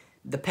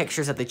 The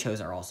pictures that they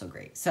chose are also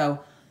great.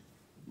 So,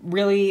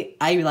 really,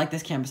 I like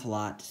this canvas a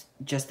lot.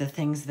 Just the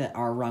things that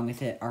are wrong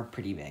with it are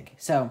pretty big.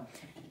 So,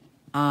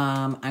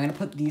 I'm going to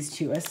put these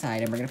two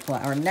aside, and we're going to pull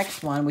out our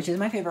next one, which is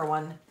my favorite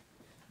one.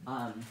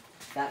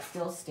 That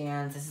still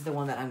stands. This is the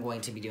one that I'm going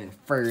to be doing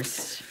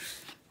first.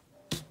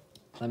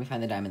 Let me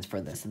find the diamonds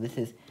for this. So, this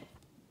is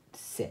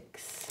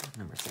 6.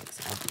 Number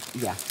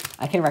 6. Yeah,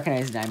 I can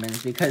recognize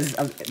diamonds because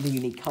of the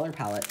unique color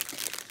palette.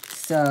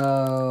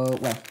 So,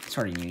 well,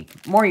 sort of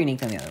unique. More unique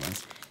than the other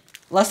ones.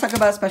 Let's talk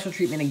about special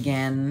treatment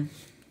again.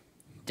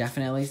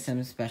 Definitely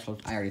some special...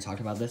 I already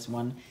talked about this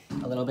one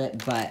a little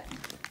bit, but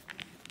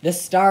the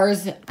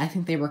stars, I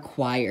think they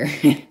require...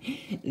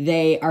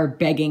 They are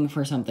begging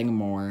for something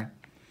more.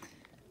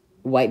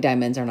 White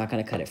diamonds are not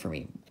going to cut it for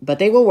me. But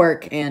they will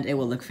work, and it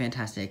will look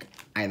fantastic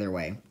either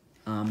way.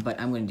 But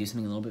I'm going to do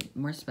something a little bit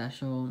more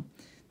special.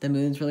 The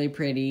moon's really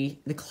pretty.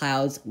 The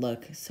clouds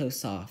look so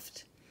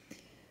soft.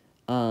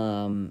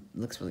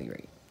 Looks really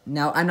great.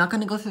 Now, I'm not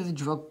going to go through the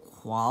drill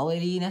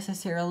quality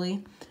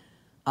necessarily,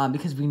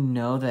 because we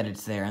know that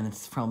it's there and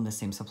it's from the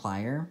same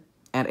supplier.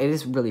 And it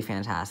is really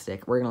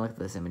fantastic. We're going to look at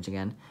this image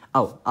again.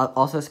 Oh,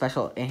 also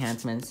special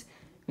enhancements.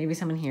 Maybe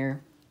some in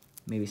here.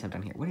 Maybe some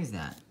down here. What is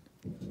that?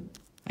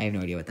 I have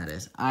no idea what that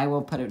is. I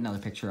will put another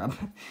picture up.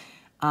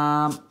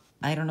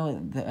 I don't know.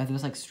 There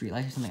was like street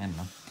lights or something. I don't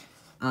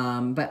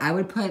know. But I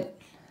would put...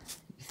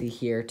 See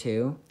here,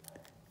 too.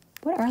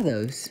 What are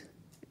those?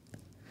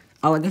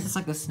 Oh, I guess it's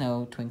like the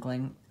snow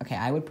twinkling. Okay,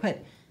 I would put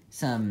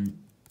some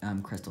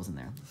crystals in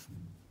there.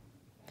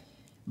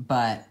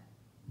 But,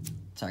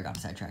 sorry, I got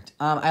sidetracked.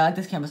 I like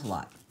this canvas a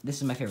lot. this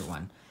is my favorite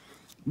one.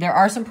 There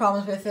are some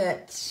problems with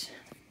it,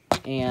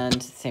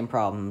 and same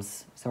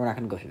problems, so we're not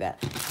going to go through that.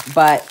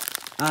 But,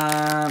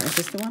 is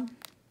this the one?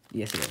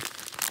 Yes, it is.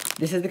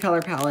 This is the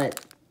color palette.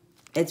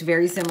 It's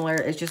very similar.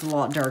 It's just a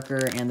lot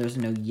darker, and there's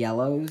no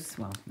yellows.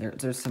 Well,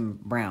 there's some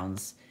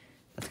browns.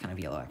 That's kind of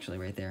yellow, actually,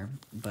 right there.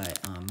 But,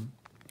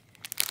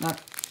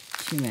 not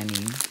too many.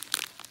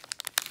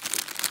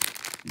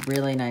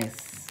 Really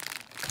nice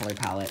color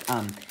palette.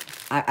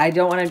 I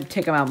don't want to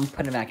take them out and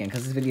put them back in,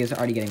 because this video is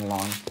already getting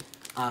long.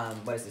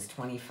 What is this,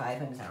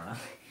 25 minutes? I don't know.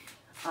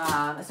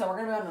 So we're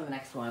going to move on to the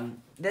next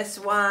one. This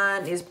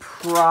one is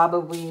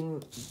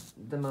probably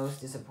the most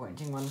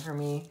disappointing one for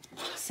me,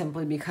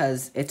 simply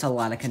because it's a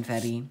lot of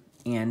confetti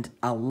and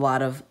a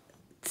lot of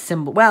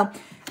symbol. Well,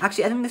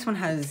 actually, I think this one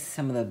has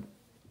some of the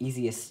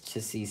easiest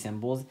to see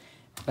symbols,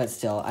 but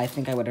still, I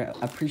think I would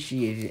have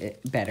appreciated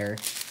it better,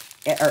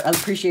 or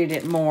appreciated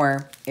it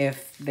more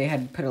if they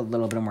had put a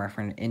little bit more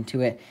effort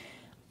into it.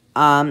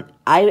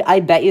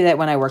 I bet you that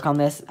when I work on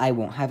this, I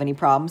won't have any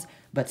problems,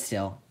 but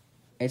still,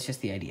 it's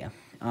just the idea.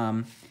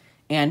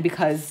 And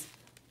because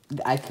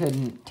I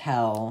couldn't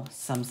tell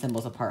some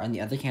symbols apart on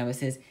the other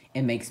canvases,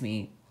 it makes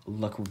me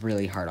look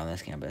really hard on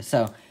this canvas.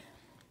 So,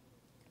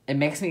 it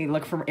makes me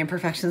look for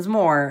imperfections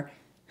more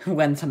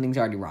when something's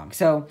already wrong.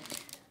 So,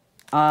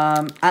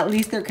 at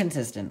least they're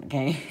consistent,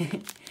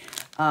 okay?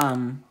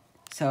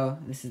 So,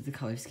 this is the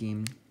color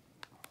scheme.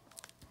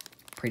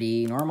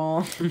 Pretty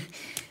normal.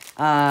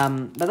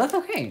 But that's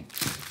okay.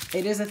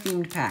 It is a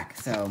themed pack,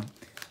 so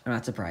I'm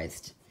not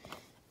surprised.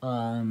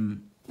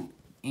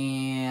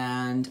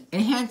 And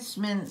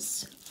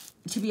enhancements,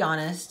 to be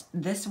honest,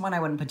 this one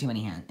I wouldn't put too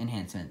many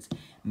enhancements.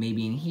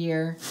 Maybe in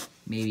here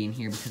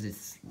because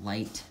it's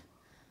light.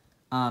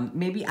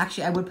 Maybe,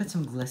 actually, I would put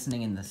some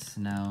glistening in the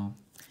snow.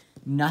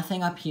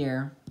 Nothing up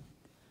here,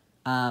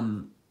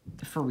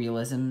 for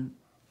realism,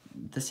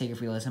 the sake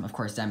of realism. Of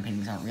course, diamond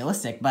paintings aren't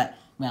realistic, but,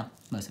 well,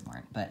 most of them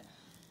aren't, but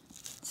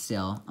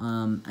still.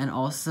 And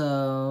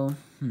also,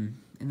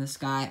 in the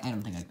sky, I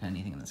don't think I'd put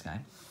anything in the sky.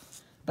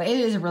 But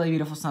it is a really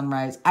beautiful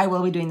sunrise. I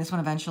will be doing this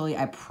one eventually,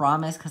 I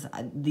promise, because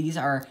these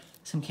are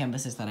some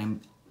canvases that I'm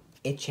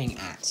itching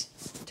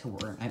to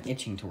work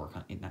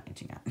on. Not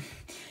itching at.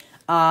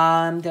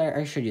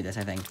 I should do this,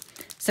 I think.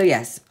 So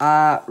yes,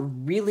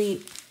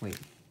 really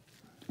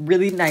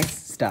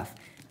nice stuff.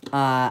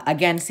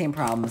 Again, same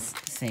problems,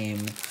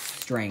 same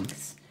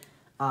strengths.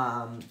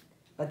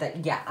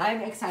 But yeah,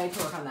 I'm excited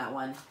to work on that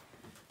one.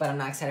 But I'm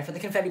not excited for the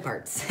confetti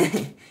parts.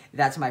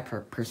 That's my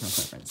personal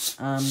preference.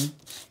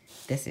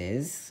 This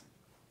is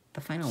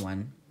the final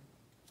one.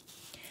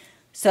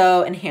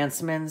 So,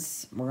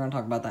 enhancements. We're going to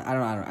talk about that.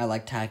 I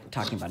like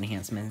talking about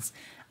enhancements.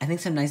 I think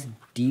some nice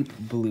deep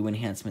blue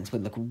enhancements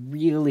would look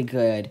really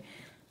good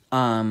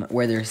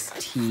where there's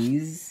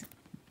T's.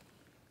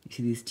 You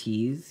see these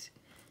T's?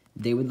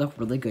 They would look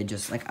really good.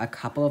 Just like a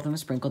couple of them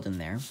sprinkled in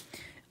there.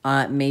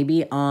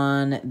 Maybe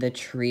on the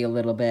tree a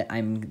little bit.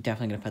 I'm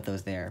definitely going to put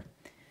those there.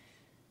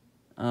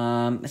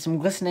 Some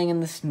glistening in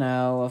the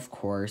snow, of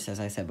course, as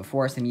I said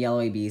before. Some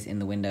yellow ABs in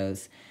the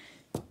windows.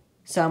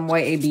 Some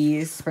white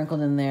ABs sprinkled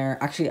in there.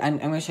 Actually, I'm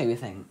going to show you a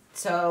thing.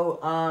 So,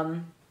 I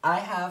don't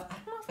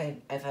know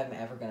if I'm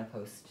ever going to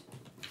post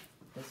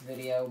this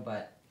video,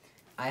 but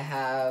I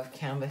have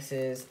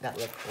canvases that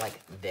look like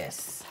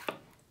this.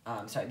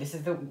 Sorry, this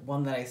is the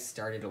one that I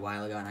started a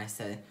while ago, and I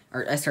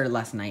started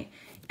last night,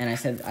 and I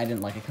said I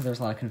didn't like it because there was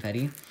a lot of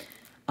confetti.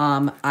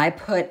 I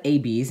put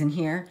ABs in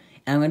here.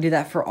 And I'm going to do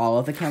that for all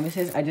of the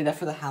canvases. I did that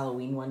for the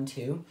Halloween one,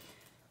 too.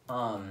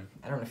 I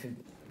don't know if you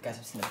guys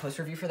have seen the post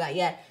review for that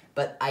yet.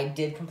 But I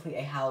did complete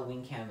a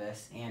Halloween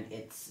canvas. And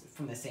it's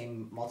from the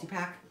same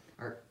multi-pack.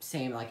 Or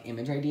same, like,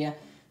 image idea.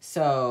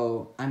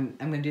 So, I'm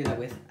going to do that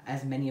with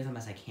as many of them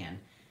as I can.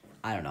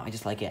 I don't know. I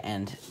just like it.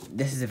 And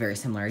this is a very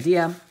similar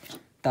idea.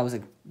 That was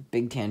a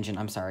big tangent.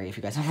 I'm sorry if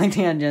you guys don't like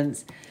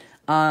tangents.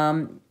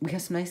 We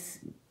have some nice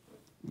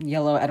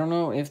yellow. I don't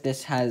know if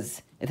this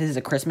is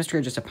a Christmas tree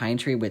or just a pine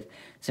tree with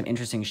some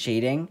interesting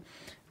shading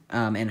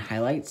and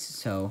highlights.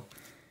 So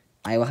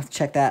I will have to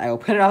check that. I will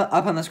put it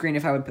up on the screen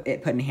if I would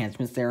put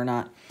enhancements there or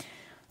not.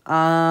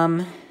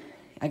 I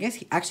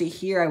guess actually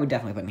here I would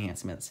definitely put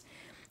enhancements.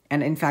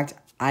 And in fact,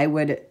 I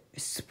would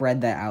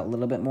spread that out a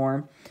little bit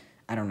more.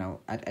 I don't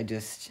know. I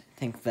just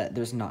think that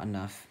there's not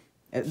enough.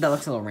 That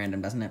looks a little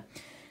random, doesn't it?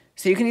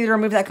 So you can either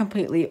remove that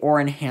completely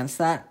or enhance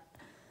that.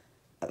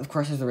 Of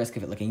course, there's the risk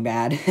of it looking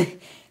bad.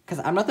 Because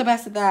I'm not the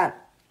best at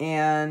that.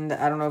 And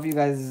I don't know if you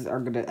guys are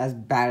good as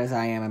bad as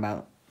I am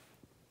about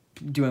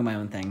doing my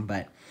own thing,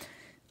 but,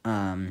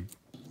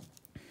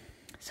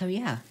 so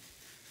yeah,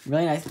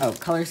 really nice. Oh,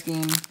 color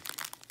scheme,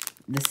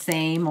 the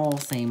same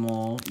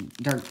old,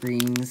 dark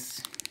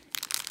greens,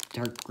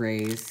 dark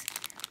grays,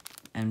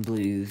 and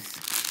blues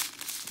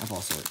of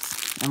all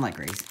sorts, and light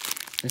grays.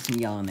 There's some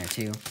yellow in there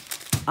too.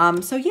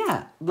 So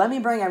yeah, let me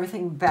bring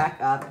everything back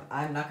up.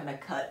 I'm not gonna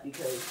cut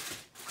because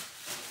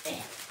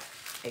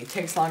it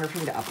takes longer for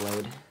me to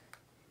upload.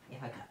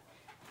 If I cut.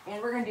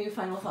 And we're going to do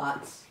final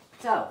thoughts.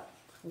 So,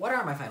 what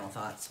are my final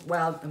thoughts?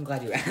 Well, I'm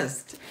glad you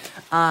asked.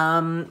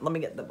 Let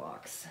me get the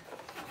box.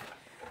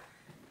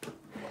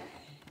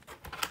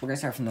 we're going to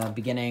start from the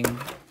beginning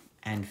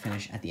and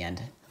finish at the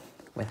end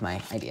with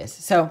my ideas.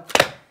 So,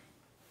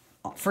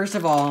 first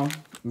of all,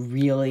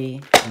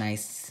 really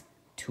nice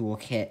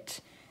toolkit.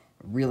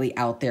 Really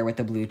out there with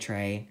the blue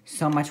tray.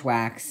 So much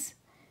wax.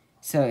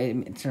 So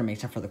it sort of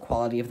makes up for the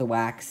quality of the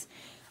wax.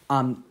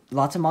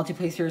 Lots of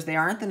multi-placers. They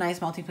aren't the nice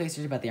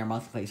multi-placers, but they are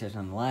multi-placers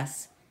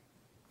nonetheless.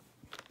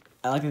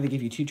 I like that they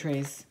give you 2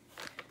 trays.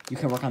 You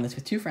can work on this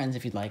with 2 friends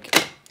if you'd like.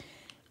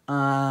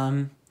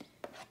 Then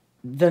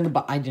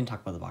I didn't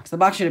talk about the box. The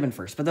box should have been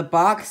first, but the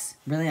box,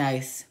 really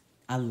nice.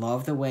 I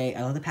love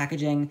the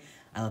packaging.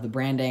 I love the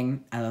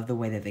branding. I love the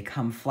way that they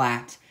come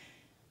flat.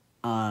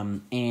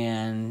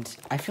 And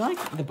I feel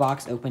like the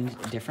box opened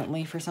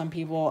differently for some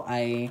people.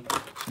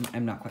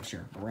 I'm not quite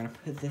sure. But we're gonna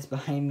put this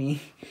behind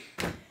me.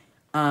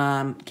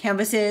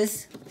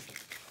 Canvases,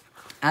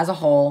 as a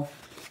whole,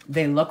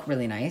 they look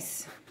really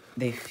nice.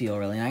 They feel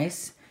really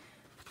nice.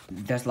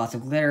 There's lots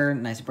of glitter,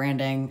 nice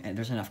branding, and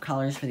there's enough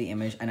colors for the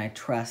image, and I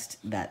trust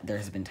that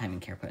there's been time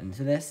and care put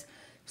into this.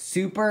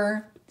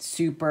 Super,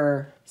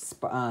 super,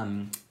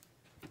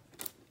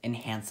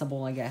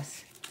 enhanceable, I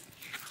guess.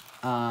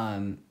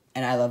 And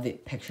I love the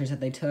pictures that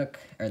they took,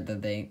 or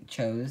that they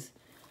chose.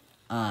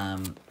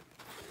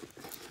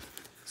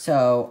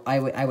 So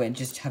I would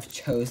just have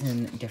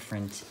chosen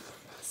different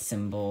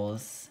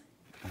symbols,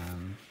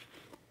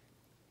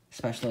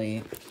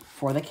 especially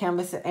for the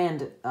canvas,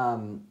 and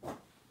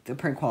the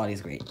print quality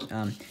is great.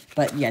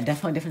 But yeah,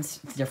 definitely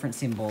different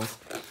symbols.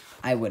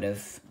 I would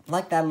have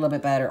liked that a little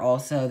bit better.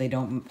 Also, they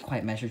don't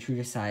quite measure true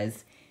to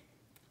size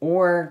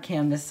or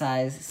canvas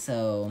size,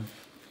 so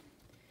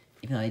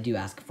even though I do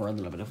ask for a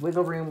little bit of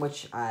wiggle room,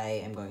 which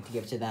I am going to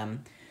give to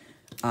them.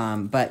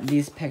 But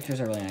these pictures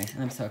are really nice,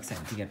 and I'm so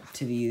excited to get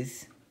to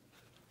these.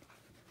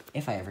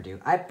 If I ever do.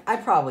 I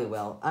probably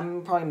will.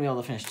 I'm probably going to be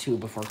able to finish 2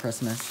 before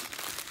Christmas.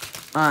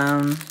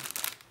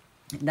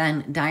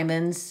 Then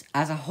diamonds,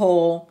 as a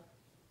whole,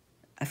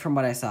 from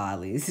what I saw at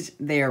least,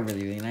 they are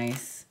really, really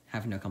nice.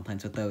 Have no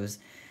complaints with those.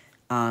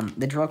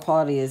 The drill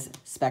quality is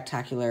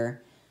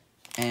spectacular.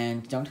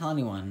 And don't tell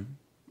anyone,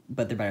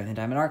 but they're better than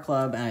Diamond Art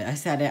Club. I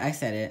said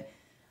it.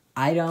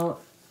 I don't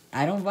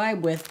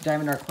vibe with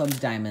Diamond Art Club's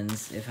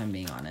diamonds, if I'm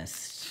being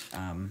honest.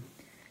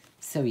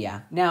 So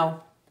yeah.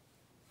 Now,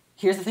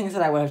 here's the things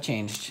that I would have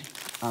changed.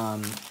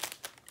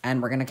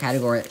 And we're going to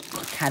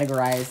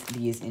categorize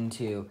these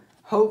into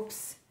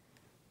hopes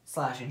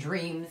 /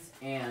 dreams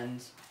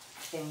and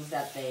things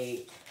that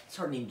they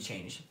sort of need to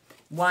change.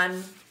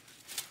 1,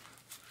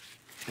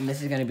 and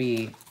this is going to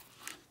be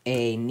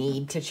a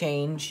need to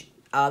change.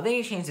 They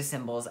need to change the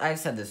symbols. I've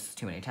said this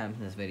too many times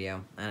in this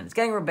video, and it's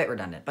getting a bit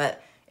redundant,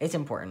 but it's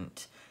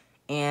important.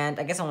 And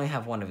I guess I only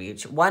have 1 of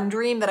each. 1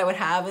 dream that I would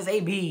have is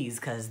ABs,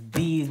 because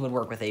these would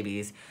work with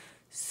ABs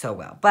so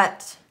well.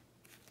 But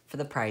for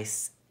the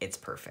price, it's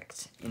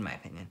perfect, in my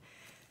opinion.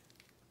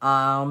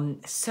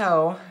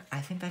 So I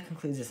think that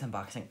concludes this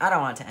unboxing. I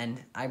don't want it to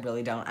end. I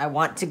really don't. I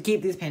want to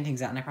keep these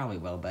paintings out, and I probably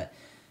will, but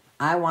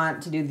I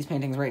want to do these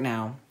paintings right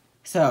now.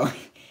 So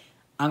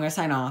I'm going to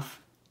sign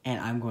off, and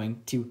I'm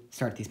going to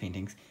start these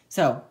paintings.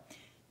 So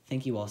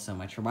thank you all so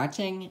much for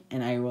watching,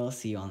 and I will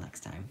see you all next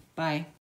time. Bye.